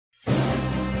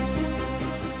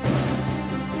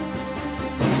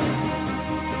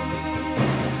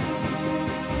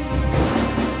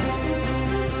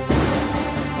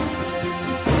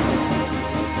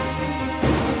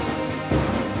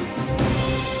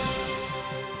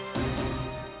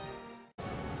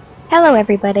Hello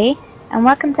everybody, and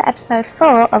welcome to episode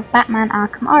 4 of Batman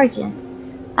Arkham Origins.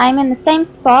 I'm in the same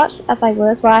spot as I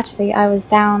was, well actually I was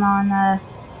down on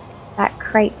that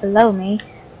crate below me,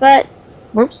 but,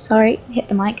 whoops, sorry, hit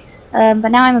the mic, but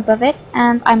now I'm above it,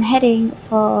 and I'm heading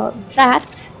for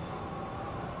that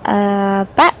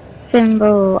bat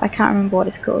symbol. I can't remember what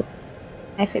it's called,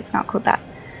 if it's not called that.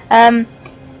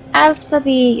 As for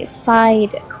the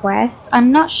side quest,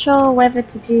 I'm not sure whether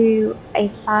to do a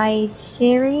side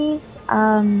series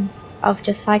of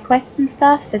just side quests and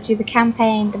stuff, so do the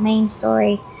campaign, the main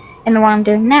story in the one I'm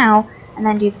doing now, and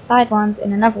then do the side ones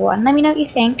in another one. Let me know what you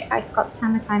think. I forgot to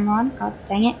turn the timer on, god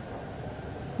dang it.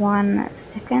 1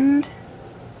 second.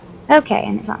 Okay,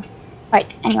 and it's on.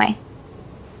 Right, anyway.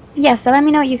 Yeah, so let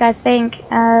me know what you guys think.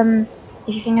 If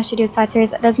you think I should do a side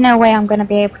series, there's no way I'm going to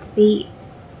be able to beat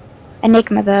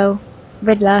Enigma though,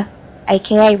 Riddler,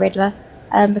 aka Riddler,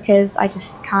 because I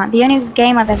just can't. The only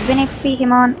game I've ever been able to beat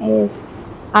him on is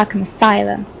Arkham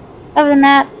Asylum. Other than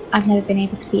that, I've never been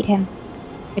able to beat him,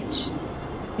 which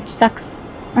sucks.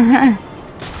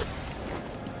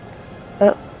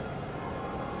 Oh,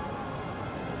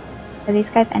 are these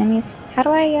guys enemies? How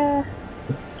do I?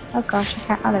 Oh gosh, I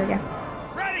can't. Oh, there we go.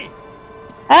 Ready.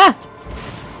 Ah!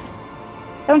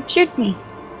 Don't shoot me.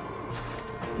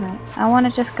 Right, I want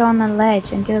to just go on the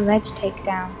ledge and do a ledge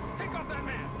takedown.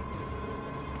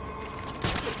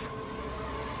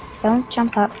 Don't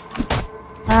jump up.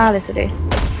 Ah, this will do.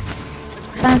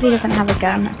 As long as he doesn't have a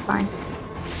gun, that's fine.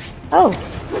 Oh!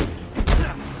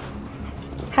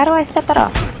 How do I set that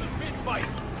off?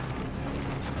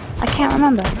 I can't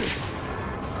remember.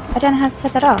 I don't know how to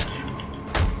set that off.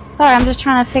 Sorry, I'm just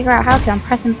trying to figure out how to. I'm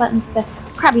pressing buttons to...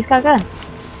 Crap, he's got a gun.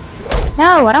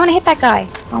 No, I don't want to hit that guy.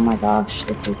 Oh my gosh,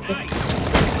 this is just...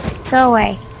 Go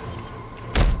away.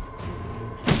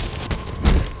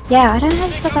 Yeah, I don't know how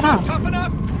to set that off.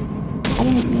 I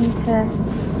didn't need to...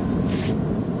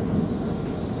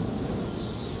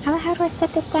 How do I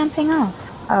set this damn thing off?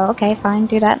 Oh, okay, fine,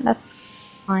 do that. That's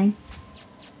fine.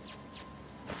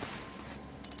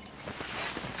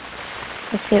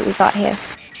 Let's see what we got here.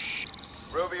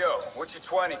 Rubio, what's your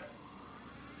 20?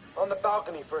 On the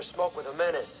balcony for a smoke with a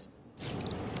menace.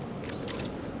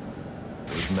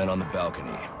 Those men on the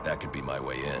balcony, that could be my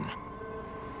way in.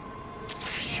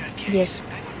 Yes.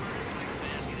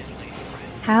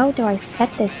 How do I set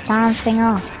this damn thing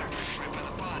off?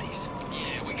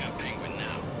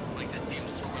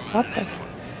 What the?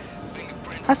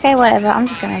 Okay, whatever, I'm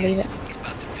just gonna leave it.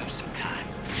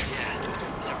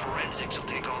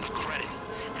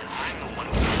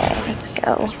 Okay, let's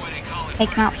go. Take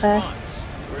him out first.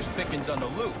 First pickings on the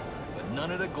loot, but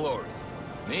none of the glory.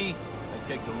 Me? I'd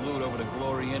take the loot over the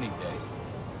glory any day.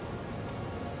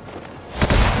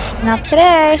 Not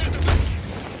today!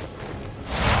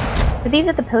 But these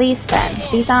are the police then.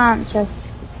 These aren't just,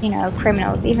 you know,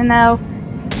 criminals. Even though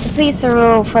the police are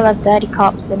all full of dirty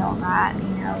cops and all that, you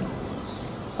know,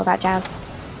 all that jazz.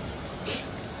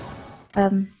 I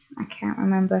can't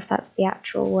remember if that's the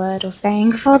actual word or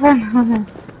saying for them.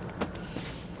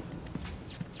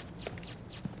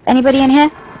 Anybody in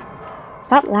here?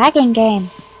 Stop lagging, game.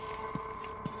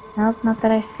 Nope, not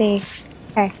that I see.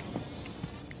 Okay.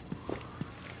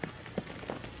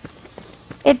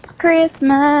 It's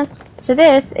Christmas! So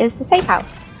this is the safe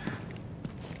house.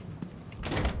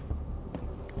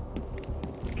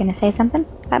 Gonna say something,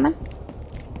 Batman?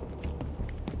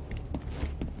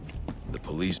 The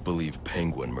police believe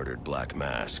Penguin murdered Black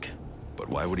Mask. But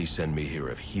why would he send me here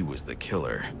if he was the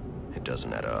killer? It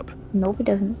doesn't add up. Nope, it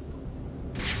doesn't.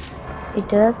 It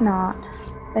does not.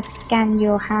 Let's scan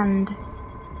your hand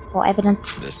for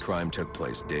evidence. This crime took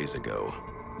place days ago.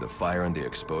 The fire and the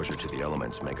exposure to the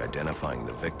elements make identifying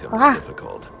the victims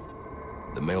difficult.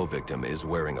 The male victim is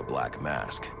wearing a black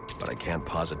mask, but I can't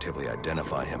positively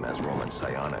identify him as Roman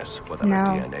Sionis without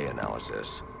a DNA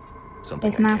analysis.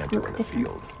 Something His I mask can't do looks in the different.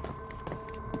 field.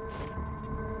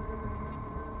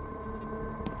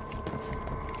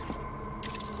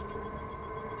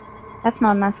 That's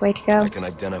not a nice way to go. I can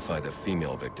identify the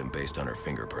female victim based on her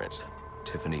fingerprints.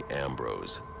 Tiffany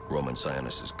Ambrose, Roman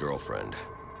Sionis' girlfriend.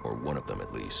 Or one of them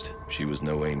at least. She was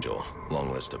no angel,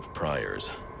 long list of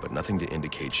priors, but nothing to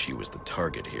indicate she was the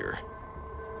target here.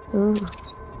 Ooh.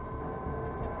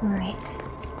 Right.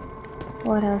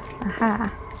 What else?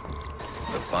 Aha.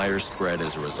 The fire spread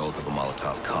as a result of a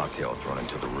Molotov cocktail thrown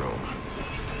into the room.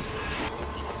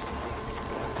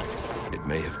 It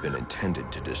may have been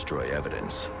intended to destroy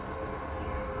evidence.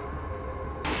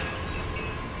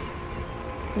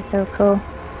 This is so cool.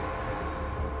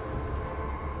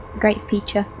 Great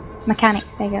feature. Mechanic,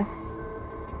 there you go.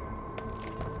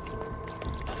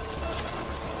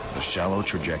 The The shallow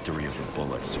trajectory of the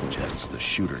bullet suggests the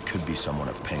shooter could be someone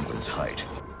of Penguin's height.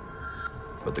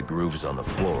 But the grooves on the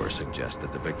floor suggest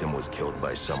that the victim was killed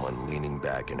by someone leaning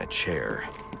back in a chair.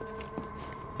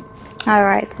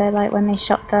 Alright, so like when they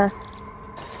shot the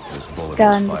This bullet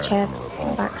gun, was the fired chair from a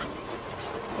revolver. back.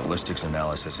 Ballistics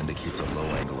analysis indicates a low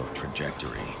angle of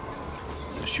trajectory.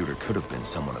 The shooter could have been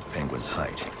someone of Penguin's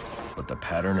height, but the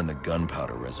pattern in the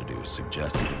gunpowder residue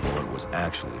suggests the bullet was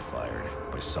actually fired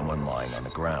by someone lying on the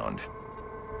ground.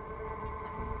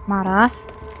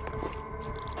 Smartass.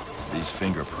 These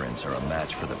fingerprints are a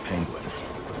match for the Penguin,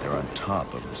 but they're on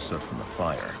top of the soot from the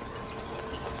fire.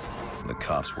 The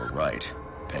cops were right.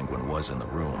 Penguin was in the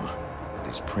room, but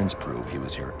these prints prove he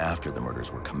was here after the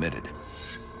murders were committed.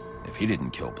 If he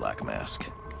didn't kill Black Mask,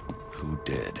 who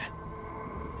did?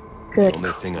 Good. The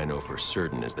only thing I know for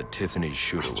certain is that Tiffany's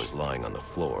shooter was lying on the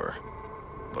floor.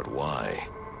 But why?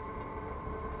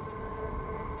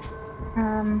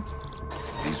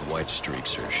 These white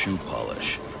streaks are shoe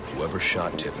polish. Whoever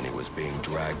shot Tiffany was being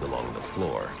dragged along the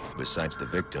floor. Besides the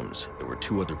victims, there were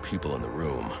two other people in the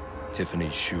room.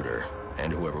 Tiffany's shooter,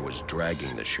 and whoever was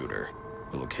dragging the shooter.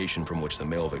 The location from which the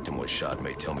male victim was shot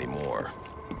may tell me more.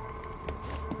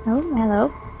 Oh,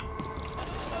 hello.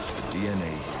 The DNA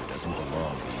here doesn't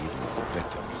belong to either of the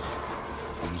victims.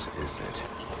 Whose is it?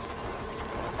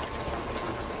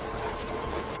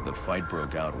 The fight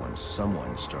broke out when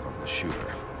someone startled the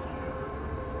shooter.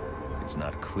 It's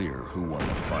not clear who won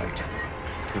the fight.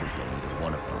 It could have been either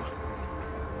one of them.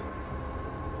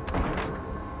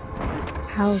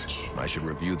 Ouch. I should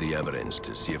review the evidence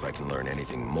to see if I can learn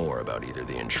anything more about either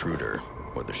the intruder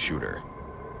or the shooter.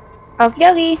 Okie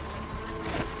dokie.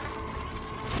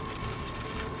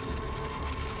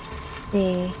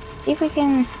 See if we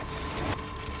can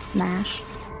smash.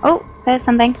 Oh, there's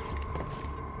something.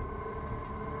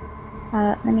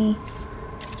 Let me.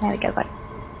 There we go, got it.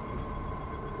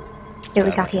 What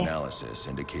we got Fabric here? analysis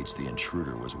indicates the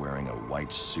intruder was wearing a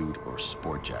white suit or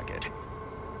sport jacket.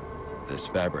 This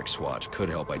fabric swatch could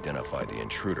help identify the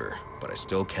intruder, but I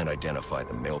still can't identify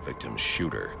the male victim's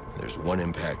shooter. There's one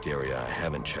impact area I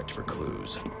haven't checked for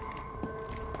clues.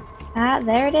 Ah,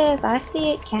 there it is. I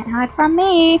see it. Can't hide from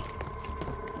me.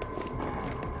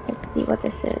 Let's see what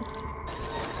this is.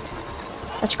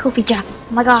 Such a cool feature. Oh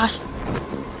my gosh.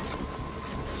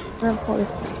 Real cool.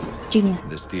 This is genius.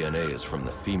 This DNA is from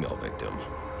the female victim.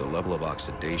 The level of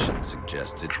oxidation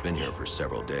suggests it's been here for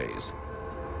several days.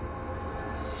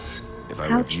 If I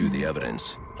Ouch. review the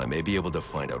evidence, I may be able to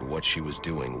find out what she was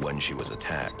doing when she was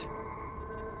attacked.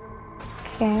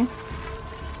 Okay. Is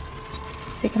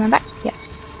he coming back? Yes.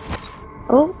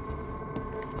 Oh.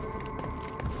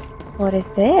 What is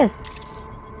this?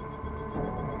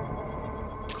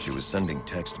 She was sending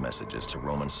text messages to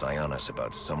Roman Sionis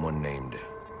about someone named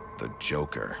the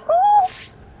Joker.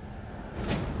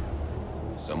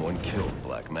 Someone killed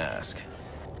Black Mask,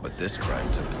 but this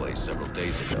crime took place several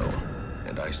days ago,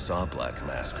 and I saw Black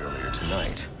Mask earlier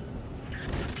tonight.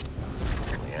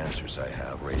 The only answers I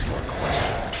have raise more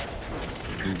questions.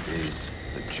 Who is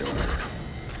the Joker?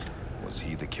 Was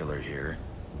he the killer here?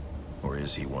 Or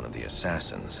is he one of the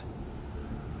assassins?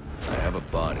 I have a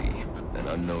body, an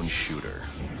unknown shooter,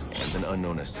 and an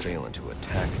unknown assailant who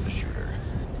attacked the shooter.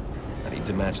 I need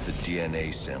to match the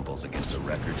DNA samples against the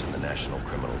records in the National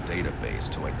Criminal Database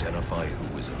to identify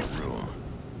who was in the room.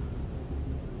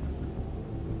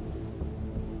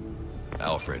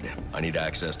 Alfred, I need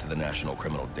access to the National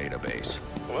Criminal Database.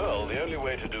 Well, the only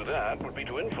way to do that would be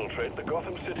to infiltrate the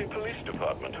Gotham City Police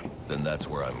Department. Then that's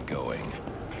where I'm going.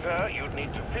 Sir, you'd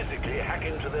need to physically hack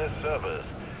into their servers.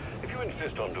 If you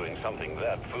insist on doing something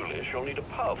that foolish, you'll need a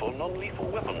powerful, non-lethal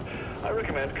weapon. I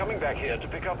recommend coming back here to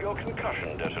pick up your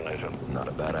concussion detonator. Not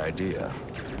a bad idea.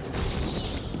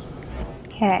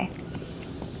 Okay.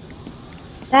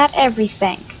 That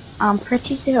everything. I'm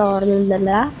pretty sure.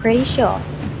 Pretty sure.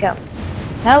 Let's go.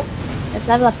 Nope. Let's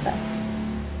level up first.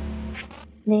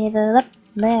 Level up.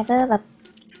 Level up.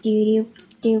 Do.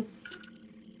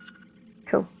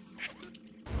 Cool.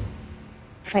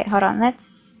 Wait, hold on.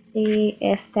 Let's see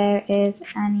if there is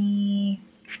any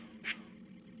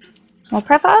more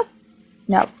profiles.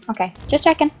 No. Okay. Just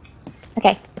checking.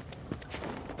 Okay.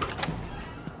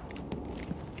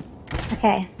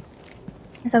 Okay.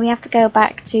 So we have to go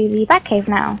back to the Batcave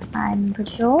now. I'm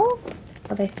pretty sure.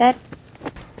 What they said.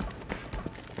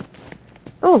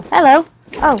 Oh, hello.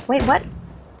 Oh, wait, what?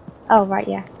 Oh, right,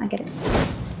 yeah, I get it.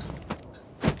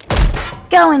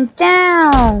 Going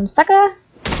down, sucker.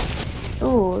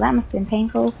 Ooh, that must have been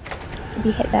painful to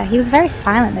be hit there. He was very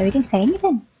silent though. He didn't say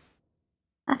anything.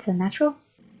 That's unnatural.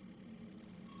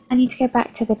 I need to go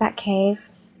back to the Batcave.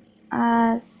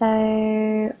 So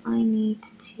I need need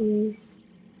to...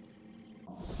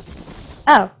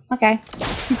 Oh, okay.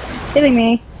 Silly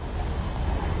me.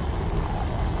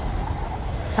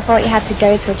 I thought you had to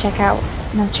go to a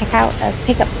a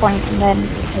pickup point and then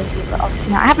leave, but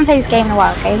obviously not. I haven't played this game in a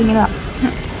while, okay? Leave me alone.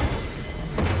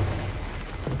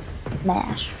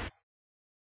 Mash.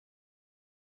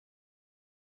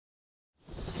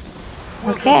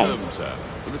 Okay. Welcome home, sir.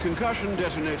 The concussion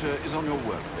detonator is on your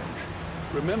workbench.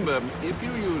 Remember, if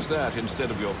you use that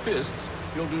instead of your fists,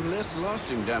 you'll do less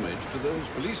lasting damage to those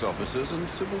police officers and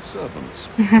civil servants.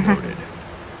 Noted.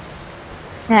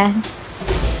 Yeah.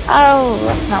 Oh,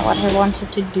 that's not what I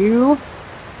wanted to do.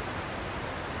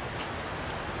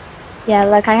 Yeah,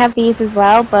 look, I have these as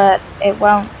well, but it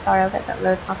won't. Sorry, I'll let that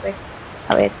load properly.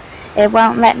 Oh, it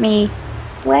won't let me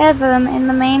wear them in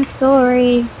the main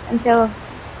story until,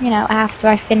 you know, after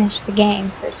I finish the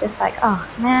game. So it's just like, oh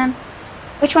man,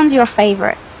 which one's your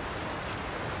favorite?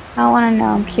 I want to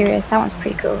know. I'm curious. That one's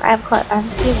pretty cool. I have a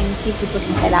feeling a few people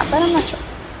can say that, but I'm not sure.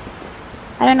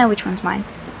 I don't know which one's mine.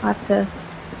 I'll have to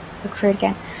look for it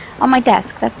again. On my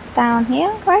desk. That's down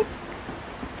here, right?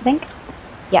 I think.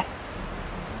 Yes.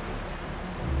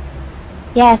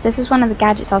 Yes, this is one of the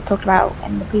gadgets I was talking about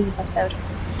in the previous episode.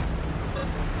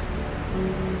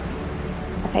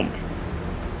 I think.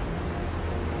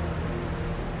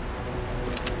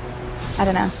 I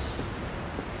don't know.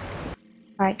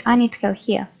 Right, I need to go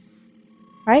here.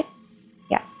 Right?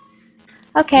 Yes.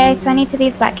 Okay, so I need to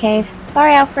leave that cave.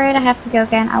 Sorry, Alfred, I have to go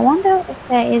again. I wonder if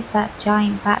there is that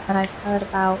giant bat that I've heard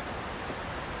about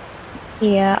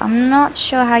here. I'm not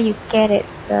sure how you get it,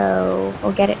 though.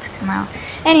 Or get it to come out.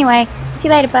 Anyway, see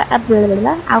you later,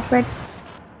 Alfred.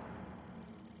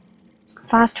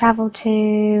 Fast travel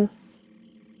to...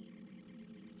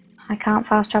 I can't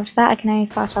fast travel to that, I can only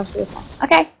fast travel to this one.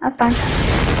 Okay, that's fine.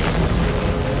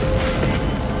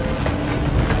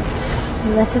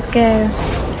 Let us go.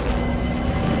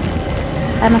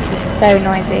 That must be so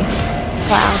noisy.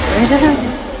 Wow.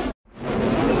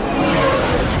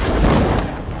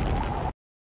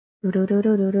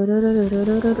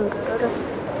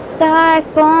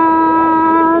 Dive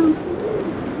bomb!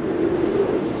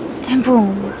 And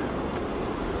boom.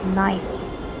 Nice.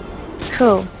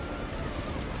 Cool.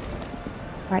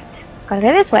 Right. Gotta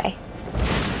go this way.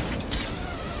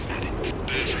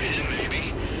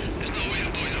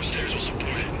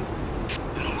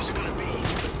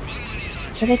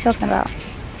 What are they talking about?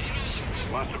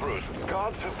 Master Bruce,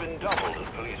 guards have been doubled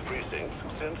at police precincts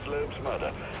since Loeb's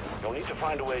murder. You'll need to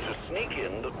find a way to sneak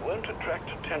in that won't attract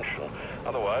attention.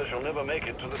 Otherwise, you'll never make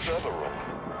it to the server room.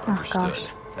 Oh gosh.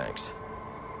 Thanks.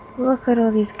 Look at all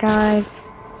these guys.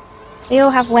 They all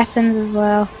have weapons as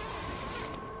well.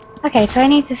 Okay, so I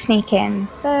need to sneak in.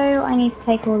 So I need to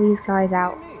take all these guys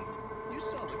out.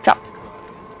 Drop.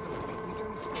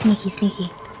 Sneaky, sneaky.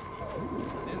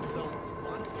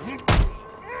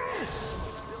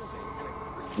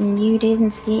 You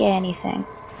didn't see anything.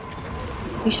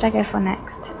 Who should I go for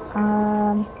next?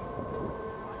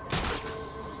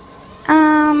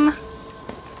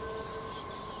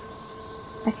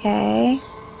 Okay.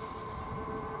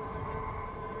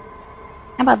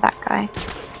 How about that guy?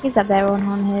 He's up there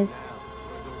on his...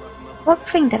 What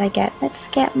thing did I get? Let's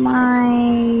get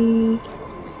my...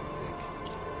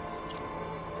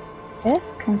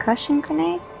 This? Concussion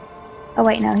grenade? Oh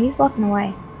wait, no, he's walking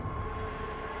away.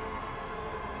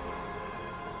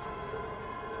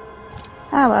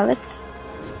 Oh well, let's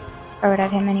throw it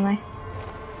at him anyway.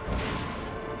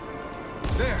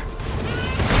 There.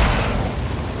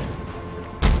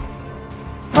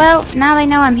 Well, now they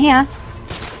know I'm here.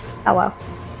 Oh well.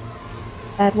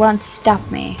 That won't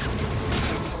stop me.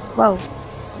 Whoa.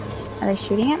 Are they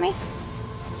shooting at me?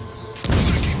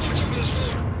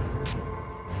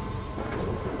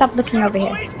 Stop looking over here.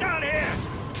 Police down here.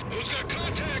 Who's got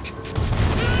contact?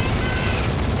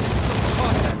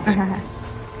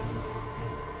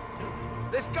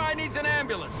 This guy needs an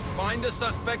ambulance. Find the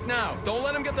suspect now. Don't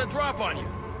let him get the drop on you.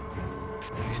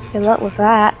 Good luck with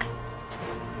that.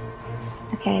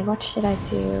 Okay, what should I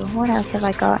do? What else have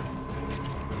I got?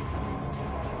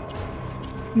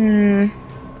 I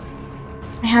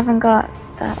haven't got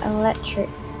that electric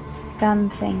gun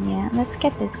thing yet. Let's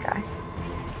get this guy.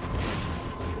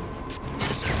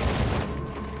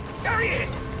 There he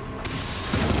is.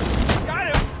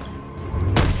 Got him.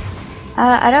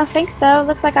 I don't think so.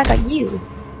 Looks like I got you.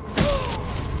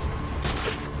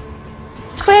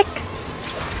 Quick!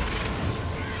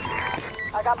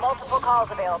 I got multiple calls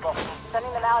available.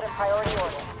 Sending them out in priority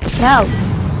order. No.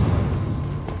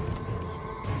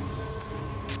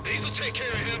 These will take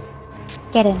care of him.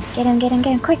 Get in, get in, get in,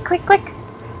 get in. Quick, quick, quick!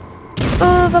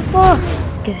 Overflow!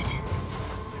 Good.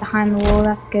 Behind the wall,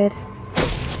 that's good.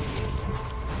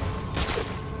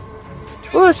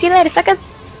 Ooh, see you later, suckers!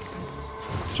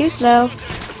 Too slow.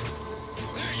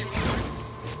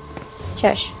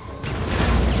 Shush.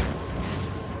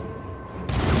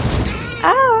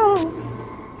 Oh!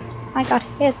 I got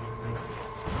hit.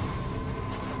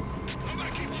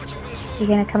 You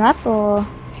gonna come up or?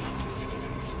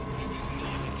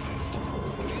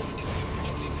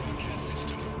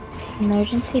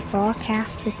 Emergency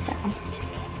broadcast system.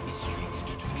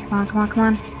 Come on, come on, come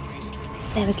on.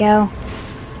 There we go.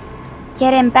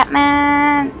 Get him,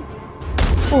 Batman!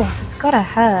 Oh, it's gotta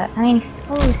hurt. I mean,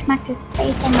 he smacked his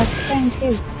face on my thing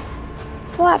too.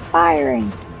 SWAT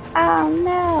firing! Oh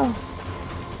no!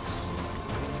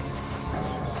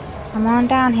 Come on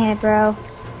down here, bro.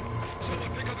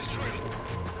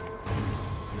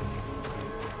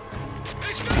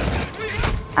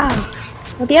 Oh,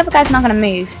 well the other guy's not gonna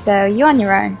move, so you're on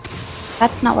your own.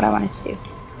 That's not what I wanted to do.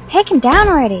 Take him down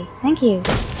already! Thank you.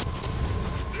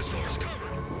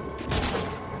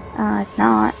 Oh, it's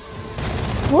not.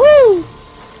 Woo!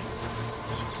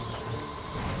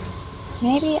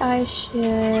 Maybe I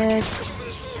should...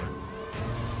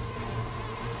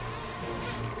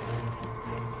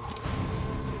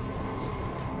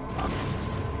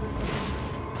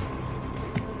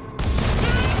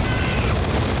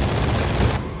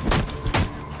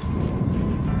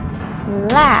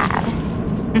 Lad.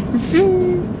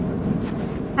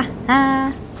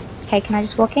 Haha. Okay, can I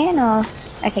just walk in or?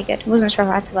 Okay, good. Wasn't sure if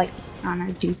I had to like, I don't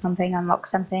know, do something, unlock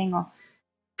something, or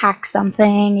hack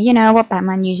something. You know what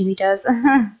Batman usually does.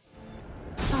 Gosh,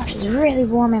 it's really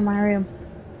warm in my room.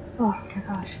 Oh my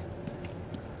gosh.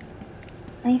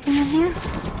 Anything in here?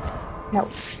 No.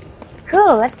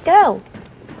 Cool. Let's go.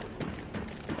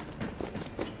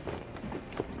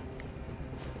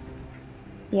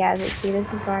 Yeah, see,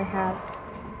 this is where I have...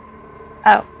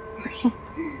 Oh.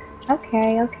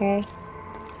 Okay, okay.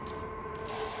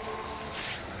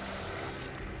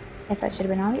 Guess that should have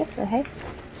been obvious, but hey.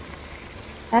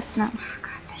 That's not... Oh,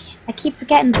 God dang it. I keep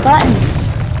forgetting the buttons!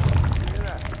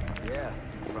 Yeah,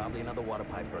 probably another water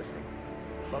pipe bursting.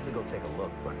 Love to go take a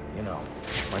look, but, you know,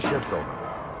 my shift's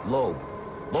over. Loeb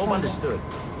understood.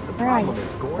 The problem is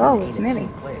oh, it's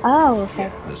moving. Oh, okay.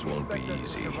 This won't be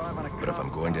easy, but if I'm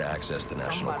going to access the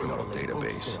National Criminal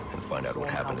Database and find out what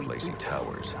happened at Lacey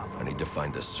Towers, I need to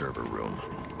find the server room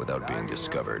without being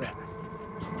discovered.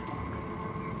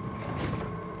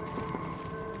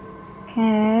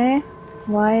 Okay.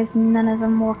 Why is none of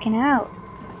them walking out?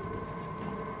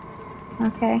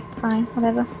 Okay, fine,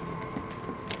 whatever.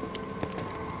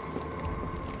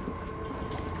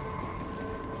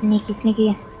 Sneaky,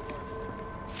 sneaky.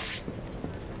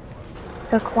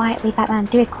 Go quietly, Batman.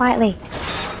 Do it quietly.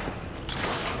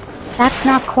 That's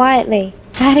not quietly.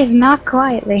 That is not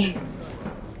quietly.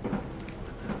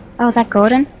 Oh, is that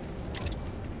Gordon?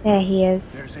 There he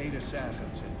is. There's 8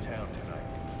 assassins in town tonight.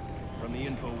 From the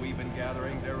info we've been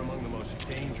gathering, they're among the most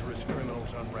dangerous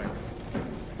criminals on record.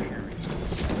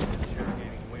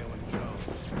 Interrogating Waylon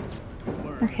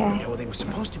Jones. Okay. Yeah, well, they were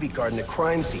supposed to be guarding the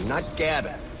crime scene, not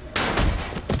Gabby.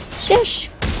 Shush!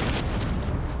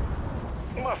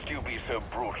 Must you be so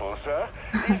brutal, sir?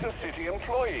 These are city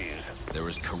employees. They're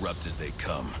as corrupt as they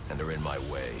come, and they're in my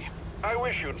way. I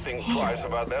wish you'd think twice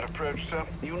about that approach, sir.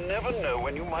 You never know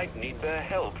when you might need their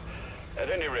help. At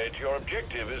any rate, your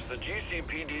objective is the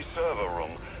GCPD server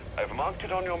room. I've marked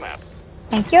it on your map.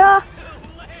 Thank you!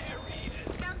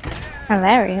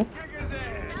 Hilarious.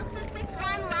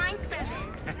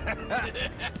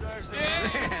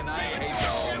 Man, I hate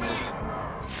all this.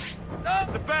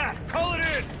 That's the bat! Call it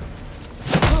in!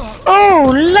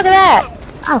 Oh, look at that!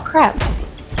 Oh, crap.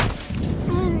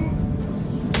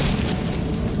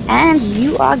 And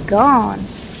you are gone.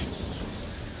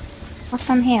 What's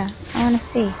on here? I want to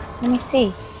see. Let me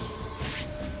see.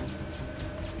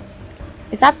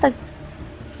 Is that the...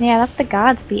 Yeah, that's the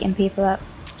guards beating people up.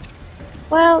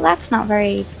 Well, that's not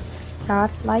very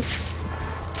guard-like.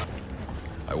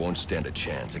 I won't stand a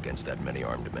chance against that many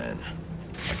armed men.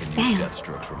 I can use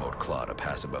Deathstroke's remote claw to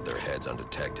pass above their heads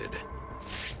undetected.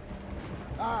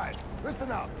 Alright,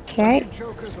 listen up. Okay.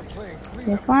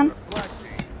 This one.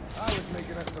 I was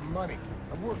making us some money.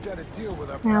 I've worked out a deal with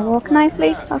our Now walk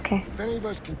nicely. Okay. If any of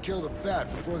us can kill the bat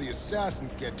before the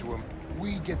assassins get to him,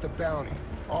 we get the bounty.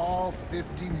 All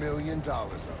 $50 million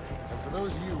of it. And for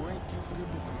those of you who ain't too good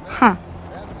with the math,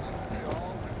 that means we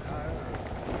all retire.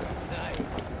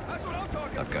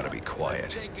 I've got to be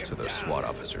quiet, so those SWAT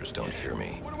officers don't hear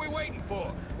me. What are we waiting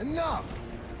for? Enough!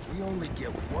 We only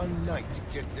get one night to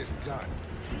get this done.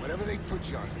 So whatever they put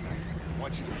you on tonight, I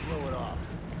want you to blow it off.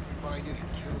 Find it and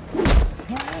kill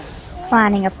it.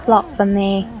 Planning a plot for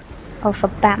me. Or for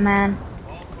Batman.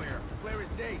 All clear. Clear as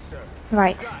day, sir.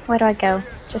 Right, where do I go?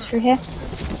 Just through here?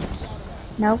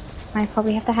 Nope. I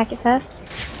probably have to hack it first.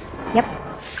 Yep.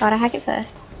 Gotta hack it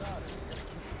first.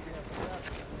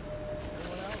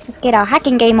 Let's get our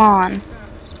hacking game on.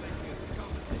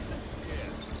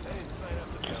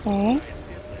 Okay.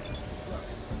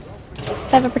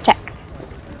 Server protect.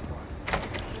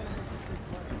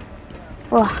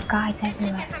 Oh, guys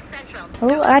everywhere.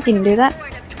 Oh, I didn't do that.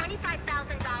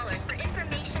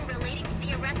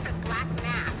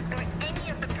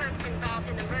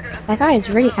 That guy is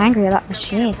really angry at that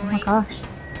machine. Oh my gosh.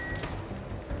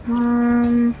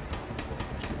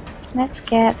 Let's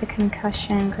get the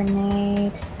concussion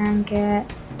grenade and get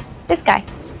this guy.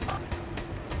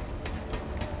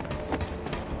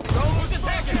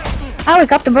 Oh, we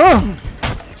got the ball.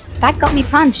 That got me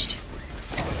punched.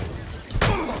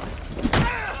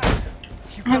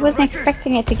 I wasn't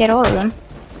expecting it to get all of them.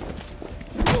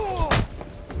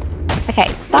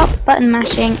 Okay, stop button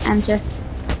mashing and just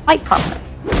fight properly.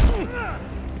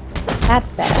 That's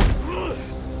better.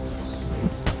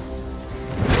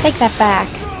 Take that back.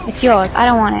 It's yours. I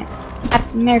don't want it.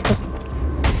 Merry Christmas.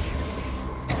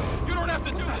 You don't have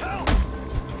to do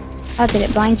this. Oh, did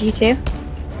it blind you too?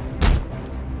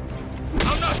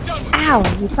 I'm not done with Ow,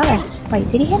 you gotta... Wait,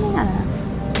 did he hit me? I don't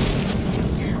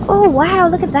know. Oh, wow,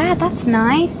 look at that. That's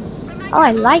nice. Oh,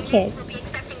 I like it.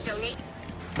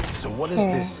 So what does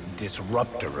this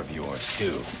disruptor of yours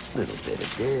do? Little bit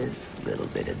of this, little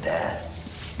bit of that.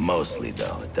 Mostly,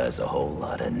 though, it does a whole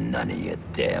lot of none of your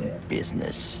damn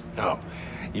business. Oh,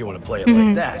 you want to play it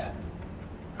like that?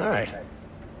 All right.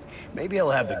 Maybe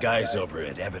I'll have the guys over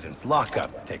at Evidence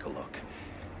Lockup take a look.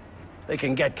 They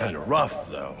can get kind of rough,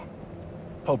 though.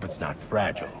 Hope it's not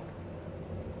fragile.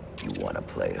 You want to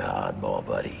play hardball,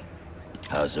 buddy?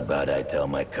 How's about I tell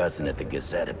my cousin at the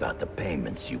Gazette about the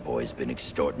payments you boys been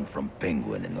extorting from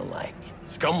Penguin and the like?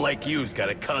 Scum like you's got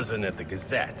a cousin at the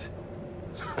Gazette.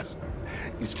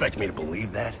 You expect me to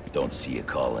believe that? Don't see you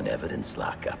calling Evidence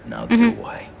Lockup now, do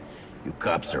I? You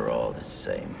cops are all the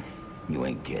same. You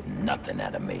ain't getting nothing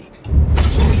out of me.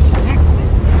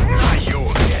 Not you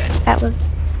again. That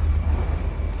was...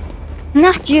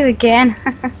 Not you again.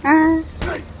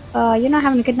 Oh, you're not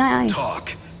having a good night, are you?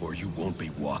 Talk, or you won't be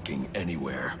walking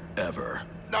anywhere, ever.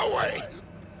 No way!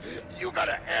 You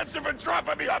gotta answer for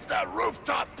dropping me off that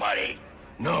rooftop, buddy!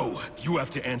 No, you have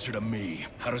to answer to me.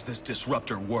 How does this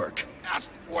disruptor work?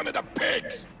 Ask one of the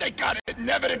pigs! They got it in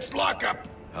Evidence Lockup!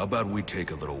 How about we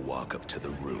take a little walk up to the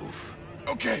roof?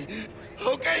 Okay,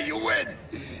 you win!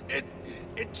 It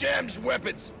jams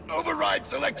weapons,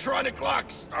 overrides electronic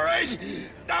locks, alright?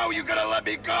 Now you gotta let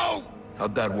me go!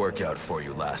 How'd that work out for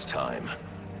you last time?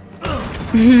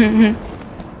 I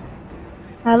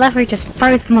love how he just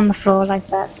froze them on the floor like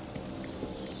that.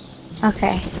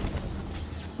 Okay.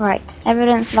 Right,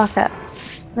 Evidence Lockup.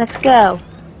 Let's go!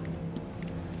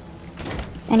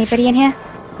 Anybody in here?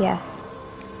 Yes.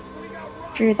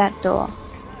 Through that door.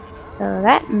 So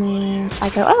that means I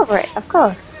go over it, of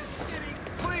course.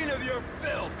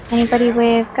 Anybody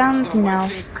with guns? No.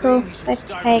 Cool.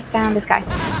 Let's take down this guy.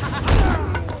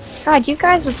 God, you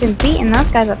guys have been beating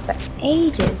those guys up for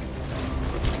ages.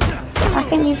 I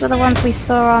think these were the ones we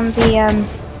saw on the,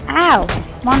 ow!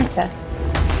 Monitor.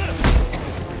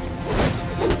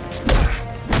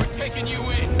 taking you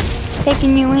in.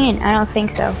 Taking you in? I don't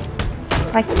think so.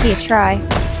 I'd like to see you try.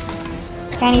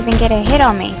 Can't even get a hit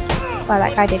on me. Well,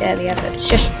 that guy did earlier, but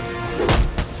shush.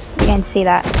 You didn't see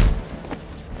that.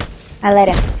 I let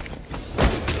him.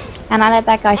 And I let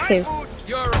that guy too.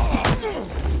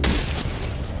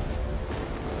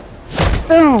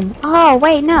 Boom! Oh,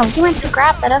 wait, no. He went to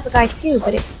grab that other guy too,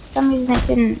 but it's for some reason it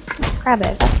didn't grab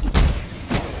it.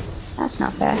 That's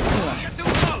not fair.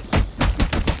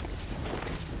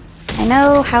 I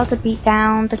know how to beat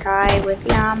down the guy with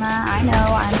the armor. I know,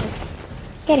 I'm just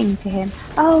getting to him.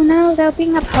 Oh no, they're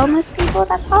beating up homeless people?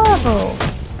 That's horrible!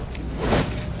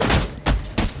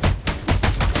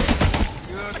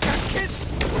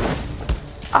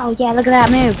 Oh yeah, look at that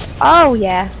move! Oh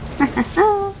yeah!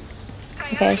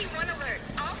 Okay.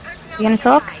 You gonna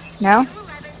talk? No?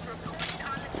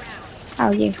 Oh,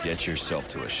 you. Get yourself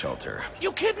to a shelter.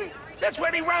 You kidding? That's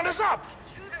when he round us up!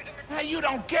 You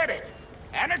don't get it.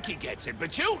 Anarchy gets it,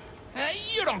 but you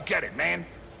don't get it, man.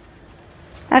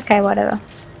 Okay, whatever.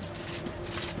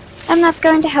 I'm not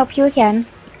going to help you again.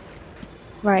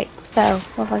 Right, so,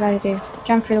 what have I gotta do?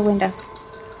 Jump through the window.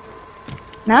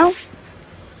 No?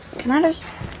 Can I just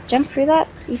jump through that?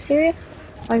 Are you serious?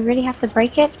 Do I really have to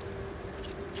break it?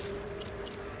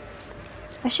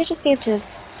 I should just be able to...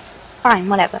 Fine,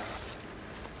 whatever.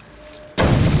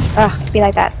 Ugh, be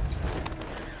like that.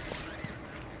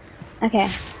 Okay.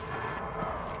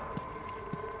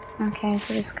 Okay,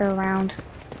 so just go around.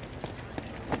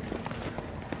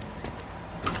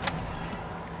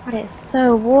 God, it's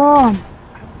so warm.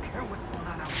 I don't care what's going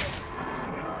on out there. I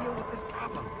gotta deal with this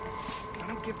problem. If I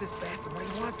don't give this bastard what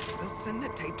he wants, he'll send the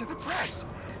tape to the press.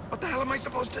 What the hell am I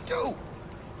supposed to do?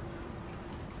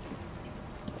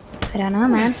 I don't know,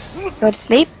 man. Go to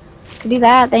sleep. To do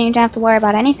that, then you don't have to worry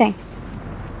about anything.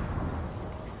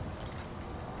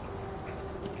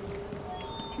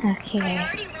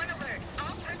 Okay.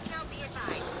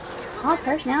 All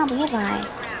personnel be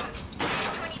advised.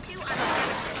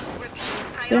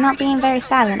 You're not being very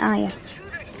silent, are you?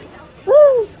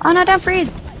 Woo! Oh no, don't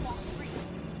freeze!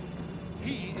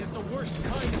 He is the worst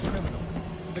kind of criminal.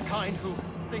 The kind who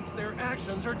thinks their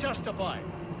actions are justified.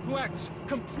 Who acts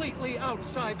completely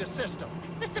outside the system. The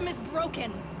system is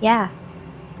broken. Yeah.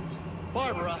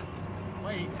 Barbara,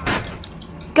 wait.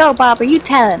 Go, Barbara, you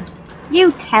tell him.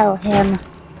 You tell him.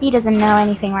 He doesn't know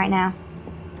anything right now.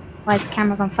 Why is the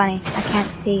camera gone funny? I can't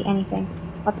see anything.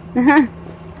 What?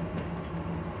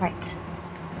 Right.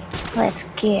 Let's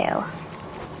go.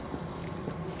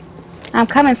 I'm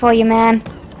coming for you, man.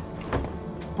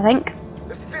 I think.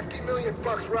 There's 50 million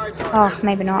bucks rides on Oh, this.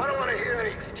 maybe not. I don't want to hear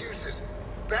any excuses.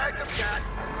 Bags of that,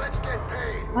 let's get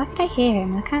paid. Why could I hear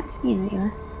him? I can't see him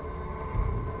anywhere.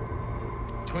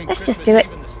 Between Let's just Christmas do it.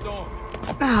 Eve and the storm,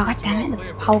 Oh, god damn it,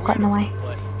 the pole got in the way.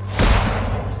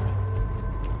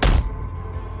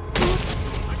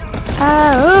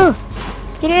 Oh,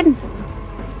 get in.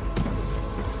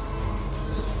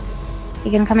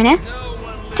 You gonna come in here?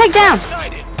 Take down.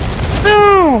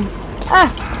 Boom. Ah,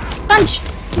 punch.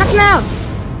 Knock him out.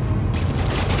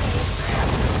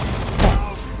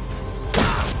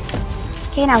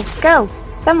 Okay, now go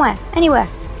somewhere, anywhere.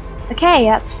 Okay,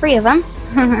 that's 3 of them.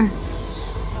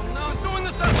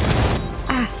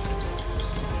 Ah.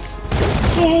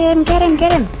 Get him,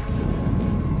 get him.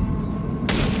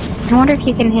 I wonder if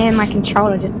you can hear my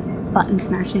controller just button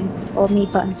smashing, or me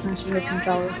button smashing with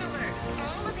controller.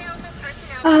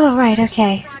 Oh, right,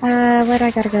 okay. Where do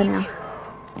I gotta go now?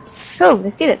 Oh,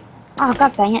 let's do this. Oh,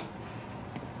 god dang it.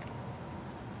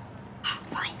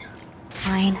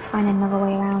 Fine, find another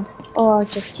way around. Or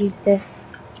just use this.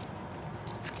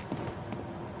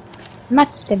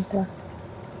 Much simpler.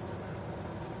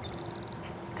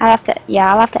 I'll have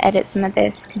to edit some of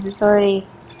this, because it's already,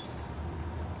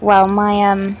 well,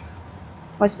 my,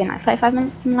 what's it been, like 45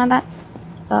 minutes, something like that?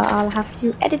 So I'll have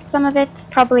to edit some of it,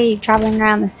 probably traveling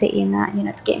around the city and that, you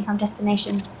know, to getting from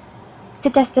destination to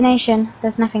destination.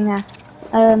 There's nothing there.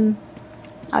 I'll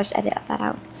just edit that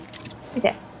out. Who's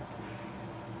this?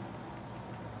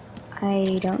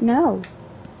 I don't know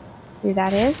who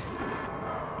that is.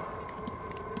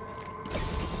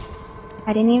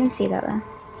 I didn't even see that there.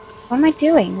 What am I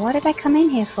doing? What did I come in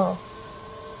here for?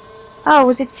 Oh,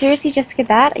 was it seriously just to get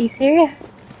that? Are you serious?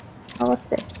 Oh, what's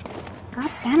this? God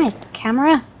damn it,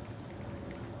 camera.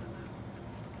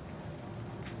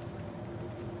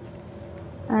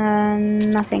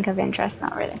 Nothing of interest,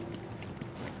 not really.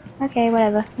 Okay,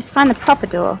 whatever. Let's find the proper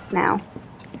door now.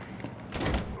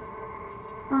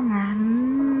 Oh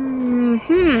man.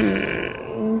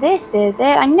 This is it.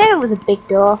 I knew it was a big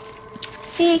door.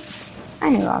 See? I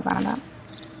knew what I was on about.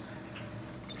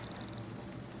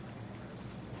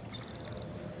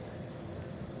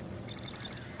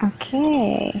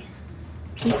 Okay.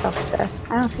 Peace officer.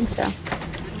 I don't think so.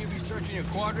 Shouldn't you be searching your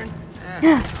quadrant?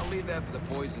 I'll leave that for the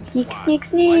poison Sneak, squad. sneak,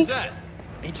 sneak. Why's that?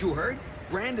 Ain't you heard?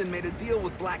 Brandon made a deal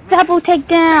with Black Mask. Double takedown.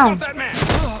 Take off that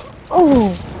mask.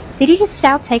 Oh, did he just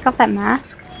shout take off that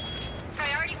mask?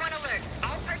 Priority 1 alert.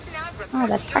 All personnel Oh,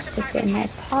 they're practicing their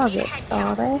targets,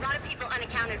 are they? A lot of people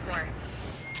unaccounted for.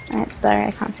 That's blurry,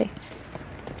 I can't see.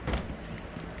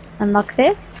 Unlock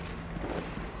this.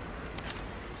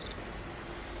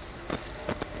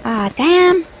 Ah,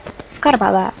 damn! Forgot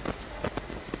about that.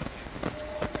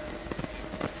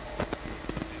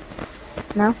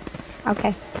 No?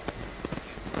 Okay.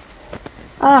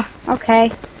 Oh,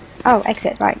 okay. Oh,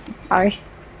 exit, right. Sorry.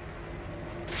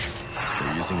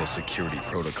 They're using a security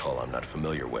protocol I'm not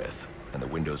familiar with, and the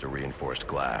windows are reinforced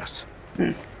glass.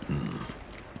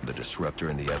 The disruptor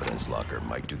in the evidence locker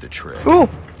might do the trick. Ooh!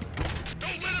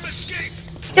 Don't let him escape!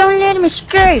 Don't let him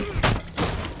escape!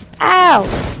 Ow!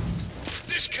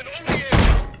 This can only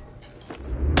end.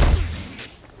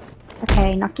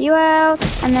 Okay, knock you out,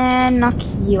 and then knock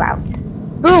you out.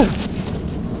 Boom!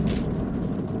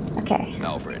 Okay.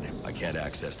 Alfred, I can't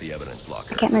access the evidence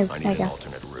locker. I can't move. I There need you an go.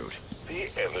 alternate route. The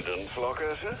evidence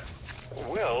locker, sir?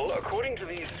 Well, according to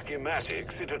these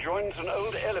schematics, it adjoins an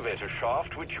old elevator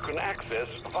shaft which you can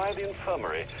access via the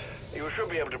infirmary. You should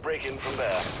be able to break in from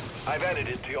there. I've added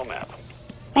it to your map.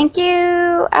 Thank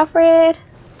you, Alfred!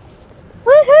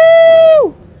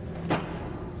 Woohoo!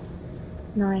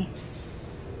 Nice.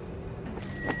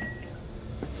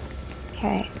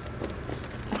 Okay.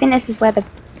 I think this is where the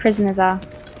prisoners are.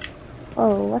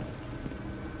 Oh,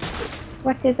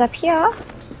 what is up here?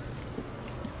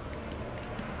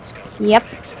 Yep.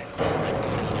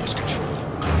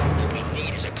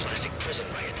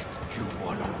 You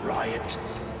wanna riot?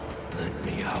 Let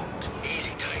me out. Easy,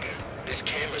 Tiger. There's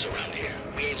cameras around here.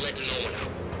 We ain't letting no one out.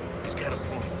 He's got a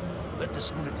point. Let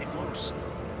this lunatic loose.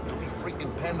 It'll be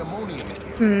freaking pandemonium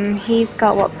in here. He's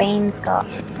got what Bane's got.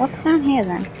 What's down here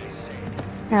then?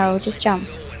 No, just jump.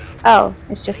 Oh,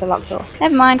 it's just a locked door.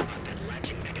 Never mind.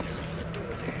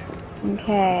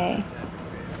 Okay.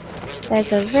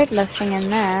 There's a Riddler thing in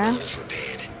there.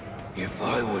 If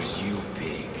I was you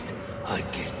pigs,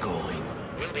 I'd get going.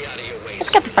 Let's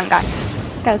get the front guy.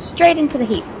 Go straight into the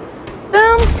heap.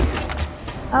 Boom!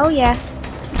 Oh yeah.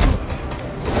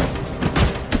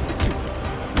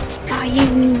 Oh, you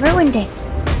ruined it.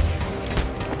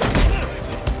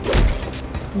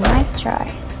 Nice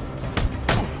try.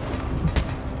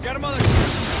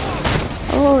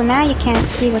 Oh, now you can't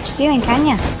see what you're doing, can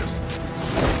you?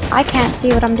 I can't see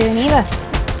what I'm doing either.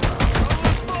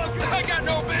 I got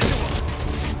no visual.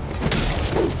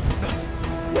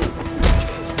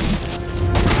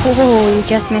 Oh, you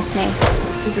just missed me.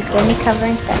 You just gave me cover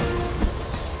instead.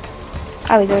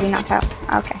 Oh, he's already knocked out.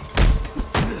 Okay.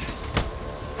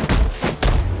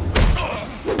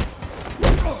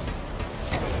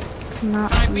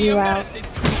 Knock you out.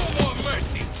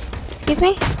 Excuse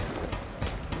me?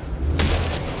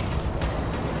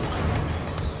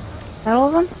 Is that all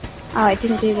of them? Oh, it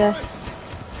didn't do the...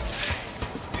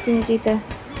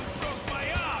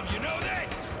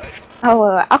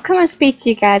 Oh, I'll come and speak to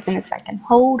you guys in a second.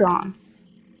 Hold on.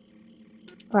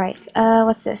 Right,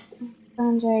 what's this?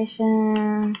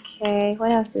 Sundration. Okay,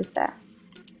 what else is there?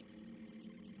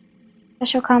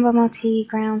 Special combo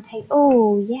multi-ground tape.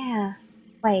 Oh, yeah.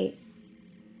 Wait.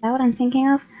 Is that what I'm thinking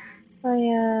of? Oh,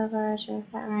 yeah, virtual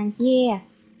flat lines. Yeah.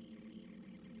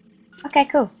 Okay,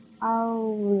 cool.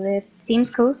 Oh, it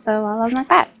seems cool, so I'll unlock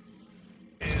that.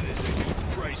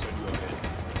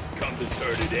 Come to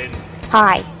turn it in.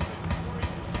 Hi.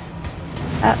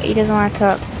 Oh, he doesn't want to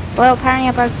talk. Well, apparently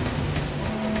I broke...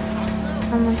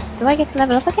 Do I get to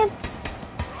level up again?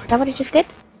 Is that what he just did?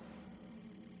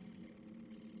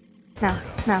 No,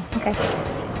 no, okay.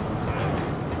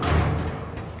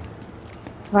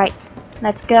 Right,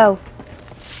 let's go.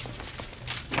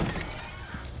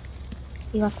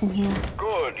 See what's in here.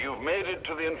 Good, you've made it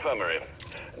to the infirmary.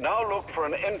 Now look for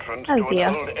an entrance Oh, to dear.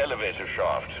 an old elevator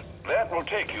shaft. That will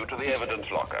take you to the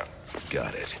evidence locker.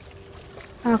 Got it.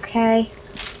 Okay.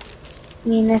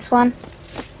 You mean this one?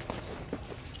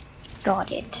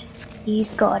 Got it. He's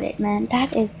got it, man.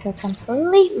 That is the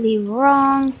completely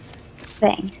wrong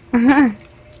thing.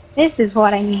 This is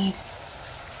what I need.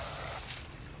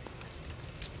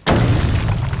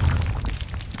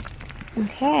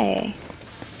 Okay.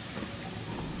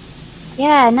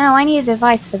 Yeah, no, I need a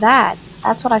device for that.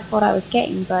 That's what I thought I was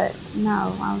getting, but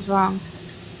no, I was wrong.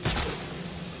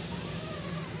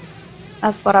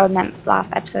 That's what I meant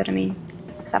last episode, I mean.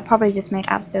 Because that probably just made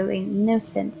absolutely no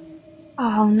sense.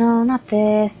 Oh no, not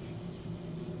this.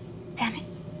 Damn it.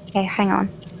 Okay, hang on.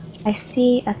 I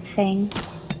see a thing.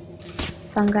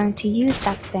 So I'm going to use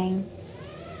that thing.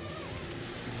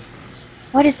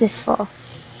 What is this for?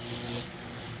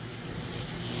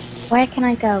 Where can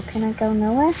I go? Can I go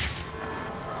nowhere?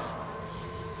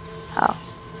 Oh.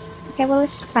 Okay, well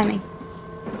let's just climb in.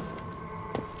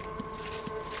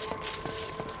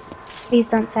 Please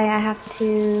don't say I have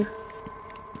to...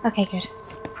 Okay, good.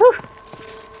 Whew!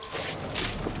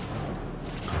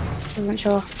 Wasn't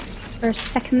sure for a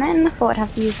second then. I thought I'd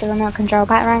have to use the remote control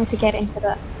batarang to get into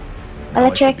the Now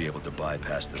I should electric. be able to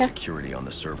bypass the Okay. security on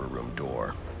the server room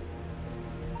door.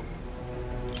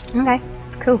 Okay,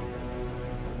 cool.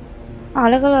 Oh,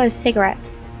 look at all those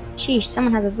cigarettes. Sheesh,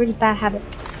 someone has a really bad habit.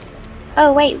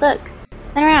 Oh, wait, look.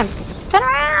 Turn around. Turn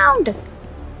around!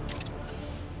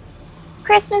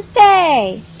 Christmas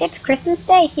Day! It's Christmas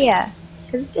Day here.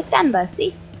 Because it's December,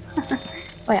 see?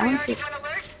 Wait, I want to see.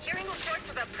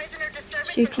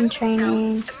 Shooting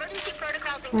training.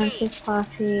 Nancy's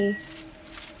party.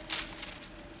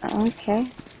 Okay.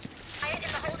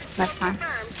 Left time.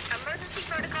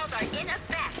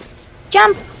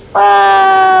 Jump!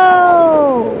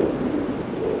 Whoa!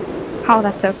 Oh,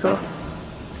 that's so cool.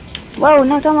 Whoa,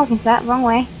 no, don't walk into that. Wrong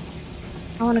way.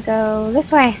 I want to go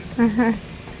this way.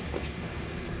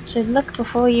 Should look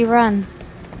before you run.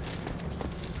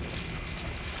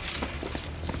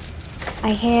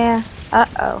 I hear...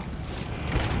 Uh-oh.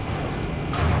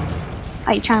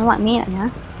 Oh, you trying to lock me in, huh?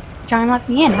 Trying to lock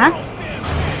me in, huh?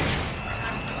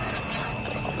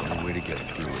 The only way to get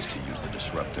through is to use the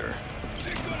disruptor.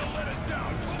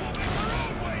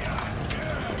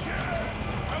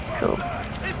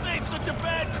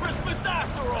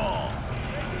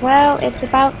 Well, it's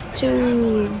about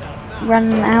to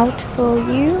run out for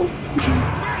you.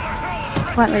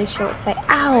 Weren't really sure what to say.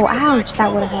 Ow! Ouch!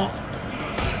 That would have hurt.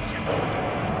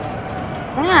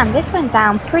 Damn, this went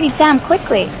down pretty damn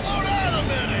quickly.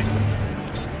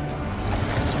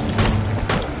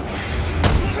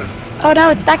 Oh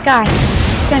no, it's that guy.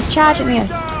 He's gonna charge at me.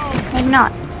 Maybe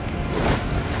not.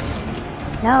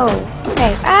 No.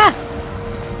 Okay. Ah!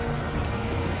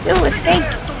 Ooh, escape.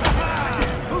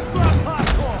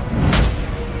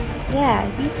 Yeah,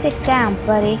 you sit down,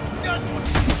 buddy.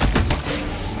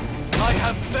 I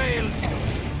have failed.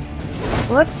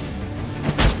 Whoops.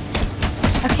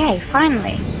 Okay,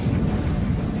 finally.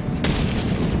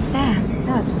 Damn,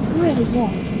 that was really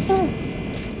warm. Oh.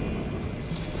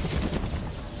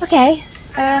 Okay,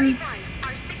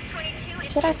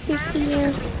 should I speak to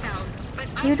you?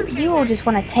 You all just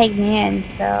want to take me in,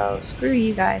 so screw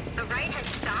you guys.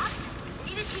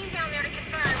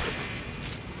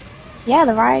 Yeah,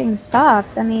 the rioting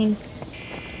stopped. I mean,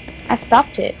 I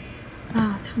stopped it.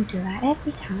 Oh, don't do that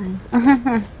every time.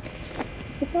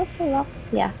 Is the door still locked?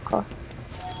 Yeah, of course.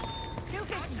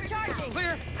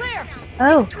 Clear!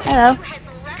 Oh, hello.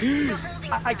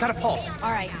 I got a pulse.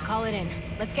 Alright, call it in.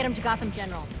 Let's get him to Gotham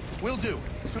General. Will do.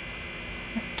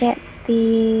 Let's get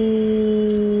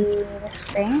the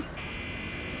spring.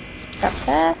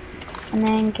 Doctor. And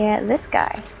then get this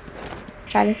guy. Let's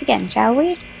try this again, shall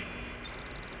we?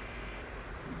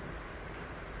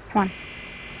 Come on.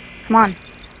 Come on.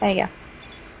 There you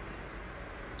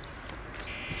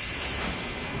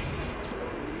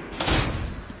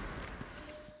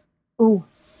go. Ooh.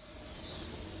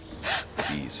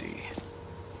 Easy.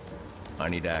 I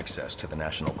need access to the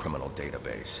National Criminal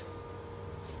Database.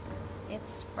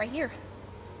 It's right here.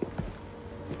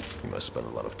 You must spend a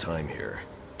lot of time here.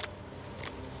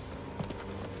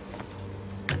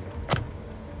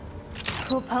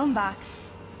 Cool poem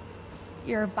box.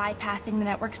 You're bypassing the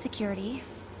network security.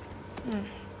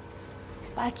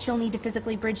 But you'll need to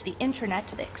physically bridge the intranet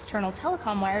to the external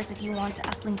telecom wires if you want to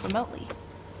uplink remotely.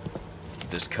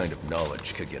 This kind of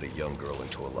knowledge could get a young girl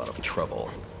into a lot of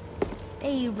trouble.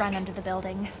 They run under the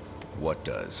building. What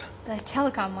does? The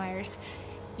telecom wires.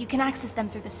 You can access them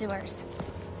through the sewers.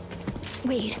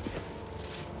 Wait.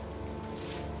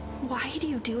 Why do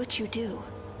you do what you do?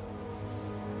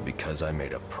 Because I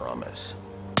made a promise.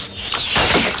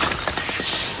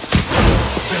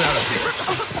 Get out of here.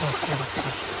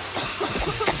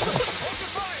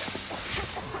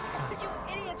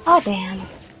 Oh, damn.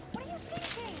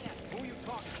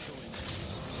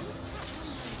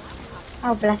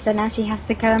 Oh, bless her. Now she has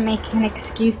to go and make an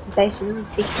excuse to say she doesn't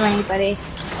speak to anybody.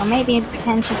 Or maybe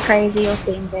pretend she's crazy or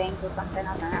seeing things or something.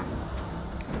 I don't know.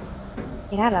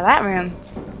 Get out of that room.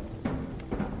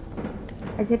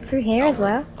 Is it through here as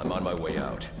well? I'm on my way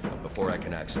out. Before I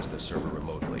can access the server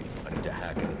remotely, I need to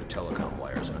hack into the telecom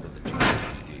wires under the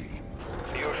GCPD.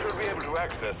 You should be able to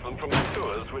access them from the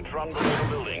sewers which run below the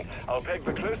building. I'll peg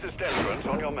the closest entrance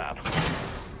on your map.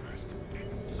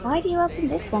 Why do you open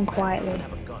this one quietly?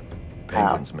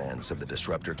 Penguin's man said the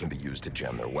disruptor can be used to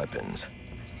jam their weapons.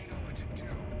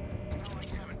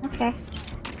 Okay.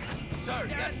 Sir,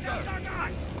 yes, sir.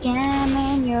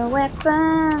 Jamming your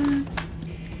weapons.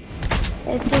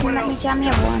 It didn't let me jam the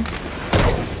other one.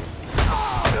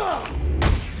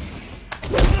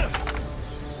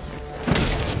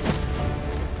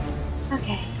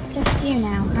 Okay, just you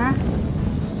now, huh?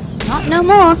 Not no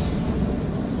more.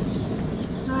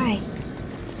 Alright.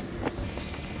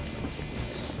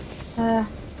 Can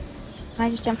I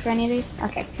just jump through any of these?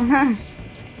 Okay. Alright,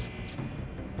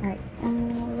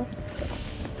 what's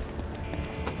this?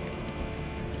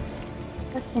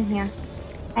 What's in here?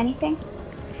 Anything?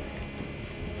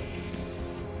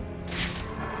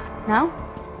 No?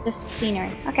 Just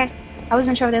scenery. Okay. I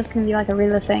wasn't sure if there was going to be like a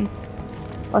real thing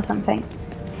or something.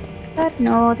 But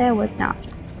no, there was not.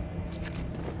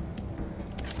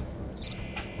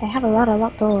 They have a lot of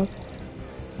locked doors.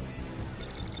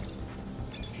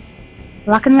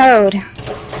 Lock and load.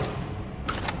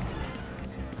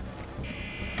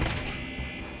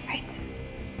 Right.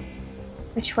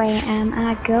 Which way am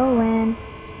I going?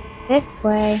 This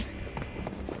way.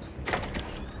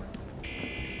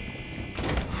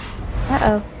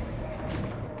 Uh-oh.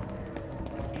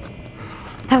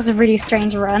 That was a really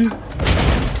strange run.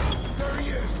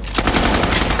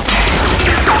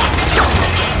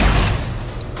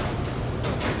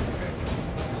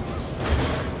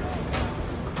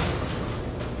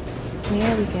 Where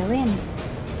are we going?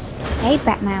 Hey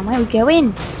Batman, where are we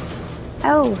going?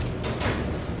 Oh.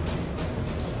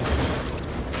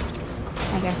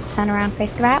 There you go. Turn around,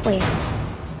 face the right way.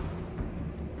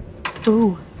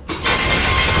 Ooh.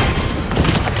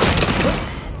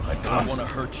 want to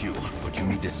hurt you, but you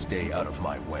need to stay out of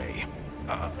my way.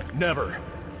 Never.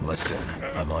 Listen,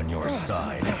 I'm on your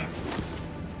side.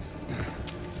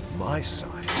 My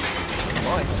side?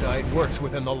 My side works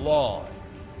within the law.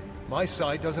 My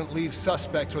side doesn't leave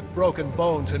suspects with broken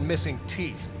bones and missing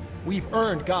teeth. We've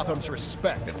earned Gotham's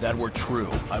respect. If that were true,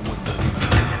 I wouldn't believe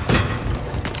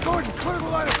it. Gordon, clear the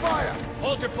line of fire!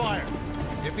 Hold your fire!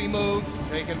 If he moves,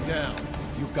 take him down.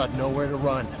 You've got nowhere to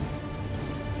run.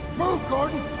 Move,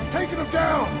 Gordon! I'm taking him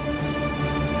down!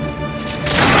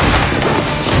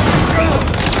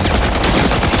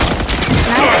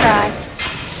 Nice try.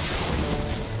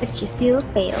 But you still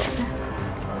failed.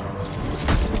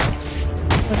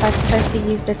 Was I supposed to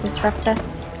use the disruptor?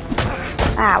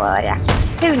 Ah, well, yeah.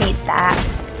 Who needs that?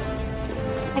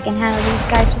 I can handle these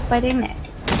guys just by doing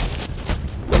this.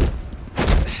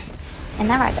 And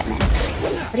now right, Batman.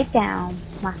 Put it down,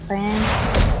 my friend.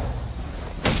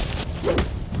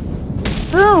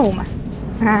 Boom!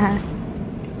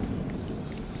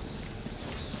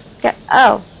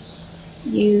 Oh.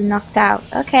 You knocked out.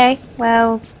 Okay,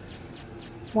 well,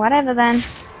 whatever then.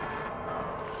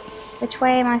 Which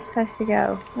way am I supposed to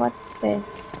go? What's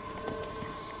this?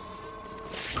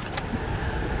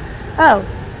 Oh,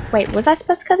 wait, was I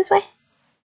supposed to go this way?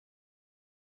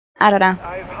 I don't know.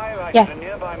 I've highlighted Yes. a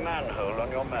nearby manhole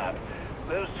on your map.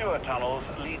 Those sewer tunnels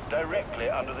lead directly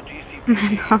under the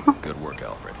GCPD. Good work,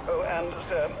 Alfred. Oh, and,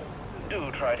 sir, do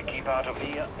try to keep out of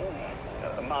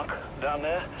the muck down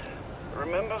there.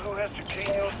 Remember who has to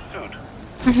clean your suit.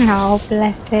 Oh,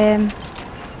 bless him.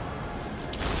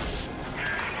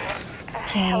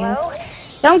 Okay. Hello?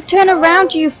 Don't turn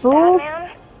around, you fool!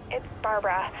 Batman? It's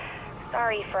Barbra.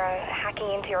 Sorry for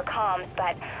hacking into your comms,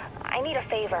 but I need a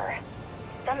favor.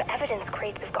 Some evidence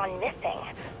crates have gone missing.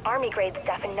 Army-grade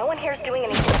stuff, and no one here is doing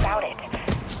anything about it.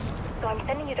 So I'm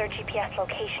sending you their GPS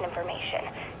location information.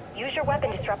 Use your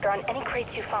weapon disruptor on any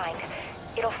crates you find.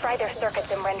 It'll fry their circuits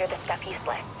and render the stuff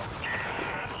useless.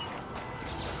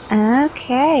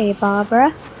 Okay,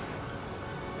 Barbara.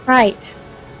 Right.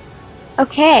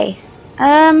 Okay.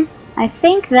 I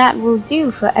think that will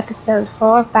do for episode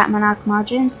 4 of Batman Arkham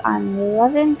Origins. I'm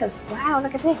loving the... Wow,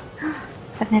 look at this.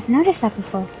 I've never noticed that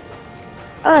before.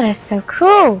 Oh, that's so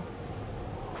cool.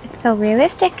 It's so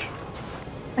realistic.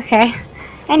 Okay.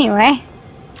 Anyway.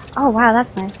 Oh, wow,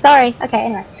 that's nice. Sorry. Okay,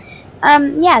 anyway.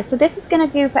 Yeah, so this is gonna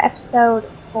do for episode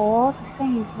 4. The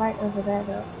thing is right over there,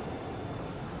 though.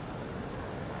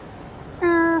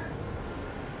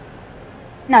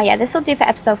 No, yeah, this will do for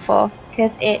episode 4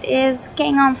 because it is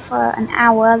getting on for an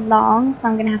hour long, so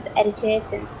I'm gonna have to edit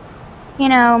it and, you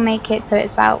know, make it so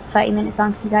it's about 30 minutes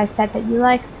long. So you guys said that you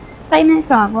like 30 minutes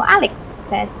long. Well, Alex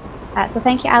said that, so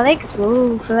thank you, Alex,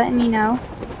 for letting me know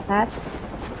that.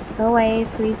 Go away,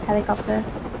 please, helicopter.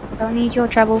 Don't need your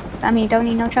trouble. I mean, don't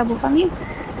need no trouble from you.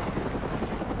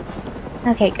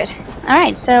 Okay, good. All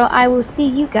right, so I will see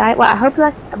you guys. Well, I hope you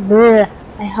like.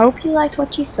 I hope you liked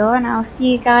what you saw, and I'll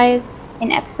see you guys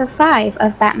in episode 5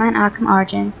 of Batman Arkham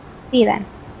Origins. See you then.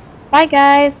 Bye,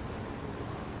 guys!